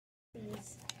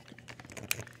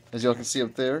As y'all can see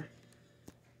up there,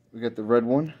 we got the red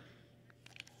one.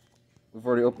 We've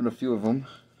already opened a few of them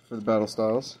for the battle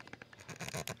styles.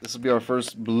 This will be our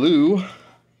first blue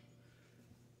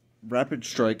Rapid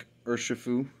Strike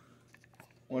Urshifu.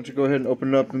 Why don't you go ahead and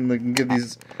open it up and like, give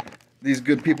these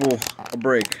good people a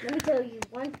break. Let me tell you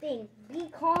one thing. Be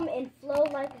calm and flow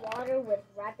like water with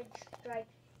Rapid Strike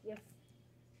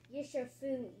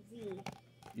Urshifu V.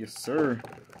 Yes, sir.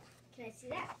 Can I see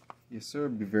that? Yes, sir.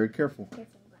 Be very careful.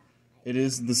 It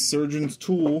is the surgeon's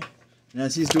tool. And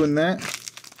as he's doing that,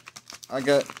 I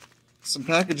got some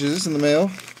packages in the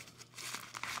mail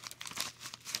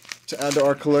to add to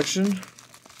our collection.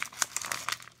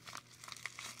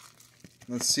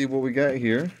 Let's see what we got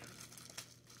here.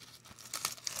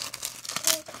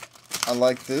 I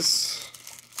like this.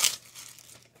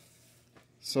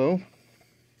 So,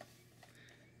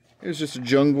 here's just a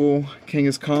jungle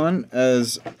Kangaskhan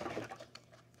as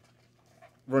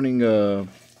running a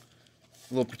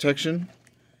little protection.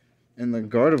 And the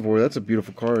Gardevoir, that's a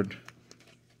beautiful card.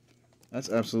 That's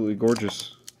absolutely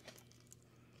gorgeous.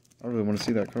 I really want to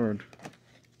see that card.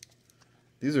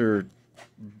 These are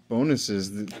bonuses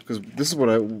because this is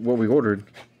what we ordered.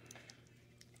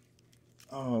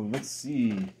 Oh, let's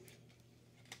see.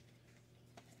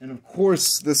 And of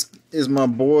course, this is my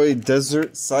boy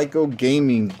Desert Psycho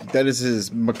Gaming. That is his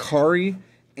Macari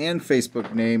and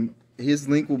Facebook name. His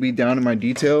link will be down in my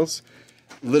details.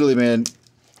 Literally, man,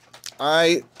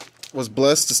 I was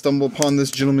blessed to stumble upon this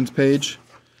gentleman's page,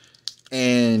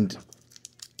 and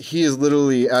he has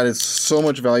literally added so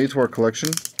much value to our collection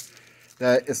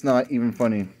that it's not even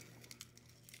funny.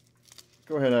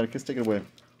 Go ahead, Atticus, take it away.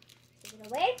 Take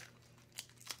it away?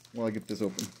 While I get this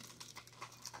open.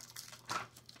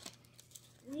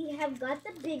 We have got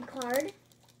the big card.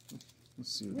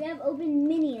 Let's see. We have opened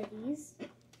many of these.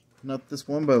 Not this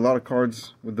one, but a lot of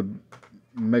cards with the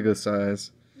mega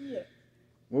size. Yeah.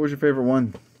 What was your favorite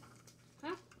one?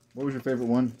 Huh? What was your favorite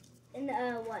one? In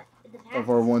the, what? The pack? Of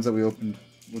our ones that we opened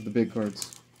with the big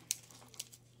cards.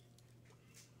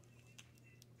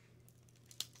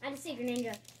 I had a Secret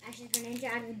Ninja. Ashes Greninja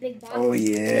out of the big box. Oh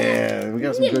yeah, we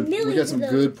got some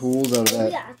good pulls out of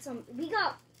that. We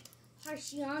got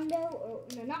Harshiando, or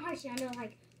no, not Harshiando.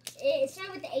 Like it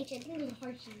started with the H. I think it was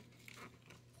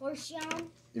Harshion.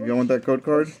 If y'all want that code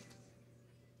card,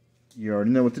 you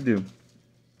already know what to do.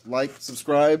 Like,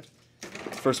 subscribe.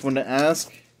 First one to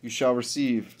ask, you shall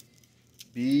receive.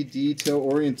 Be detail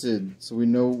oriented, so we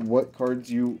know what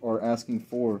cards you are asking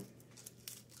for.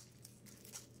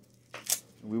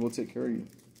 We will take care of you.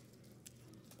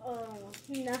 Oh,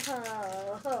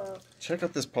 no. Check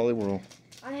out this Poliwhirl.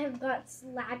 I have got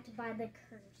slapped by the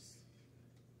curse.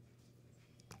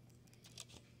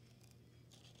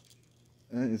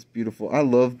 That is beautiful. I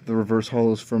love the reverse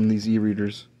hollows from these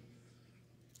e-readers.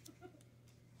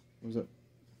 What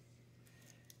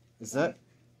was that?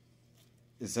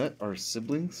 Is that our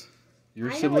siblings?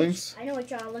 Your siblings? I know what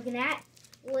y'all are looking at.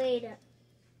 Wait.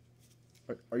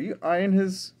 Are you eyeing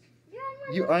his...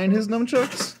 You eyeing his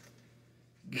nunchucks?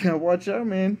 You gotta watch out,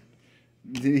 man.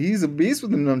 He's a beast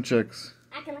with the nunchucks.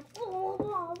 I can like...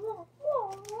 Oh,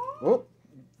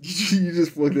 you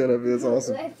just flicked that up. That's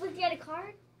awesome. I flicked out a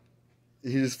card?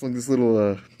 He just flicked this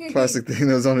little plastic thing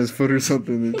that was on his foot or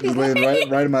something. It just laying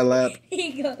right in my lap.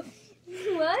 Here you go.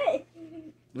 What?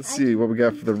 Let's see what we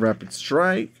got for the Rapid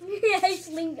Strike.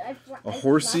 A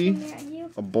Horsey.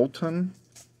 A Bolton.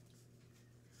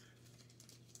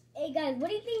 Hey guys, what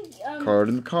do you think? Card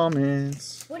in the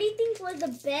comments. What do you think was the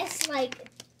best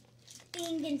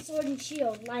thing in Sword and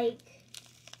Shield?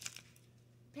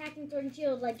 Packing Sword and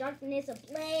Shield, Darkness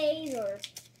Ablaze or?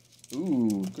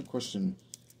 Ooh, good question.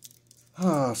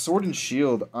 Sword and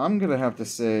Shield. I'm gonna have to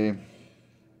say,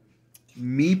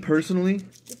 me personally.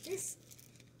 With this,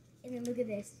 and then look at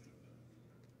this.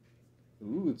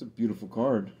 Ooh, it's a beautiful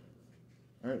card.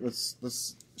 All right,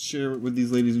 let's share it with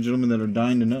these ladies and gentlemen that are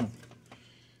dying to know.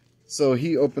 So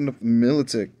he opened up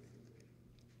Militech,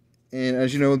 and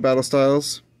as you know with battle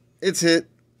styles, it's hit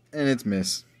and it's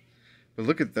miss. But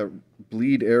look at that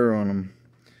bleed error on him.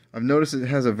 I've noticed it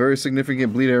has a very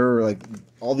significant bleed error, like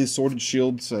all these Sword and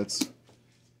Shield sets.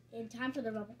 In time for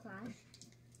the Rebel Clash.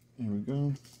 Here we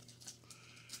go.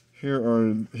 Here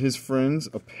are his friends,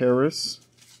 a Paris.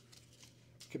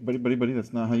 Okay, buddy,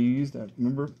 that's not how you use that.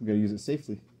 Remember, we gotta use it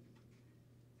safely.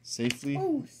 Safely.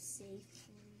 Oh, safely.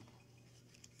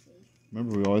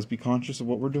 Remember, we always be conscious of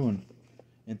what we're doing.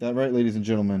 Ain't that right, ladies and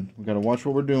gentlemen? We gotta watch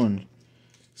what we're doing,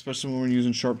 especially when we're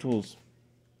using sharp tools.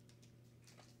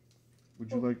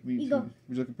 Would you like me to? Would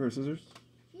you like a pair of scissors?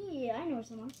 Yeah, I know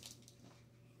someone.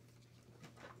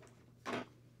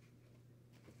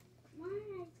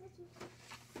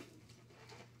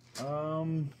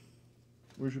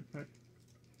 Where's your pack?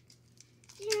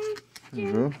 Yeah. There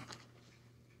you go.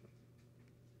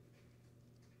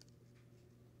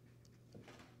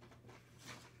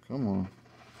 Come on.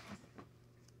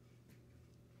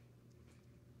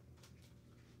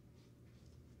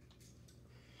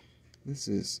 This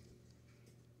is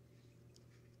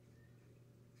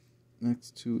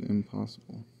next to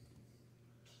impossible.